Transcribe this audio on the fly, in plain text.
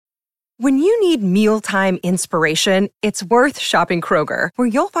When you need mealtime inspiration, it's worth shopping Kroger, where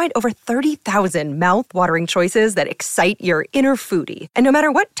you'll find over 30,000 mouth-watering choices that excite your inner foodie. And no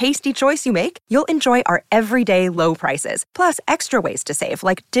matter what tasty choice you make, you'll enjoy our everyday low prices, plus extra ways to save,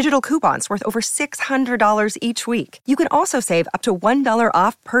 like digital coupons worth over $600 each week. You can also save up to $1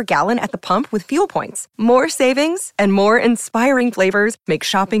 off per gallon at the pump with fuel points. More savings and more inspiring flavors make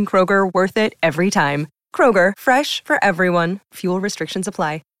shopping Kroger worth it every time. Kroger, fresh for everyone. Fuel restrictions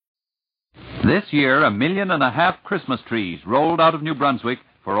apply. This year, 1.5 million Christmas trees rolled out of New Brunswick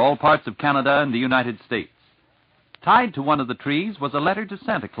for all parts of Canada and the United States. Tied to one of the trees was a letter to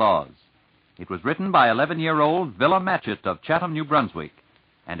Santa Claus. It was written by 11-year-old Villa Matchett of Chatham, New Brunswick,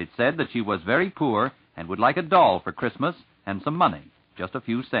 and it said that she was very poor and would like a doll for Christmas and some money, just a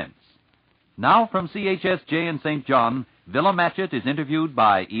few cents. Now from CHSJ in St. John, Villa Matchett is interviewed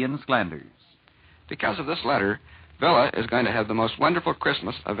by Ian Sclanders. Because of this letter, Villa is going to have the most wonderful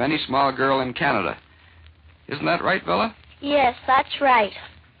Christmas of any small girl in Canada. Isn't that right, Villa? Yes, that's right.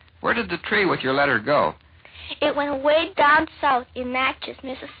 Where did the tree with your letter go? It went way down south in Natchez,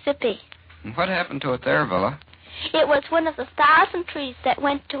 Mississippi. And what happened to it there, Villa? It was one of the 1,000 trees that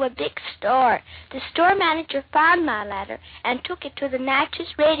went to a big store. The store manager found my letter and took it to the Natchez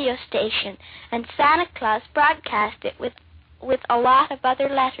radio station, and Santa Claus broadcast it with a lot of other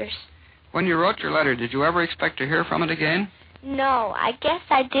letters. When you wrote your letter, did you ever expect to hear from it again? No, I guess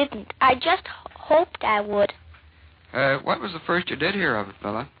I didn't. I just hoped I would. What was the first you did hear of it,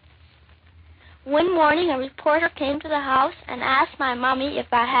 Villa? One morning, a reporter came to the house and asked my mommy if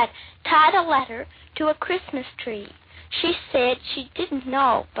I had tied a letter to a Christmas tree. She said she didn't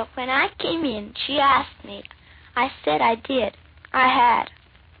know, but when I came in, she asked me. I said I did. I had.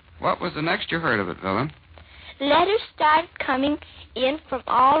 What was the next you heard of it, Villa? Letters started coming in from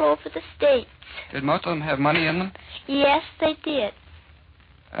all over the States. Did most of them have money in them? Yes, they did.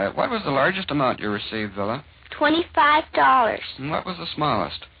 What was the largest amount you received, Villa? $25. And what was the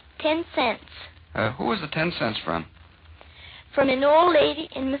smallest? 10 cents. Who was the 10 cents from? From an old lady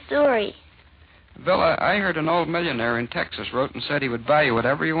in Missouri. Villa, I heard an old millionaire in Texas wrote and said he would buy you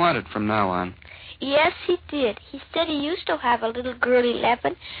whatever you wanted from now on. Yes, he did. He said he used to have a little girl,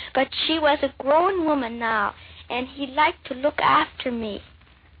 11, but she was a grown woman now, and he'd like to look after me.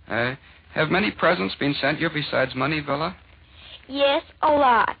 Have many presents been sent you besides money, Villa? Yes, a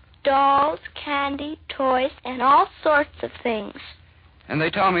lot. Dolls, candy, toys, and all sorts of things. And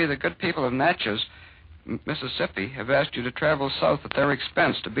they tell me the good people of Natchez, Mississippi, have asked you to travel south at their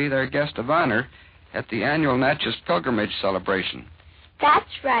expense to be their guest of honor at the annual Natchez Pilgrimage celebration. That's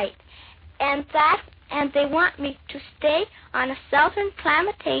right. And they want me to stay on a southern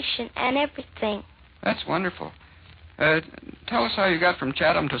plantation and everything. That's wonderful. Tell us how you got from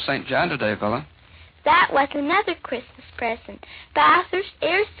Chatham to St. John today, Villa. That was another Christmas present. Bathurst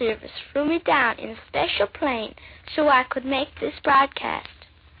Air Service flew me down in a special plane so I could make this broadcast.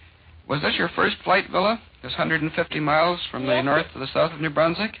 Was this your first flight, Villa? This 150 miles from the north to the south of New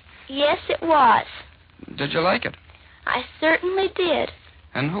Brunswick? Yes, it was. Did you like it? I certainly did.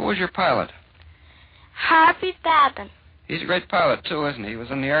 And who was your pilot? Harvey Babin. He's a great pilot, too, isn't he? He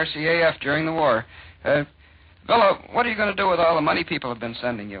was in the RCAF during the war. Villa, what are you going to do with all the money people have been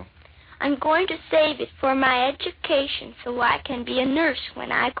sending you? I'm going to save it for my education so I can be a nurse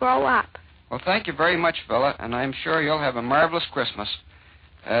when I grow up. Well, thank you very much, Villa, and I'm sure you'll have a marvelous Christmas.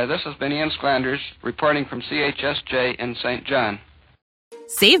 This has been Ian Sclanders reporting from CHSJ in St. John.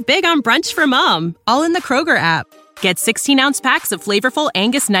 Save big on brunch for Mom, all in the Kroger app. Get 16-ounce packs of flavorful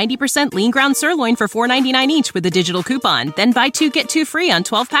Angus 90% lean ground sirloin for $4.99 each with a digital coupon. Then buy 2, get 2 free on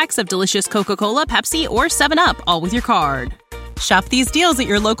 12 packs of delicious Coca-Cola, Pepsi, or 7-Up, all with your card. Shop these deals at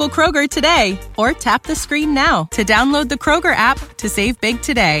your local Kroger today, or tap the screen now to download the Kroger app to save big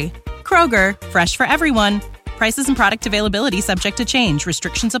today. Kroger, fresh for everyone. Prices and product availability subject to change.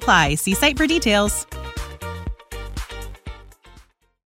 Restrictions apply. See site for details.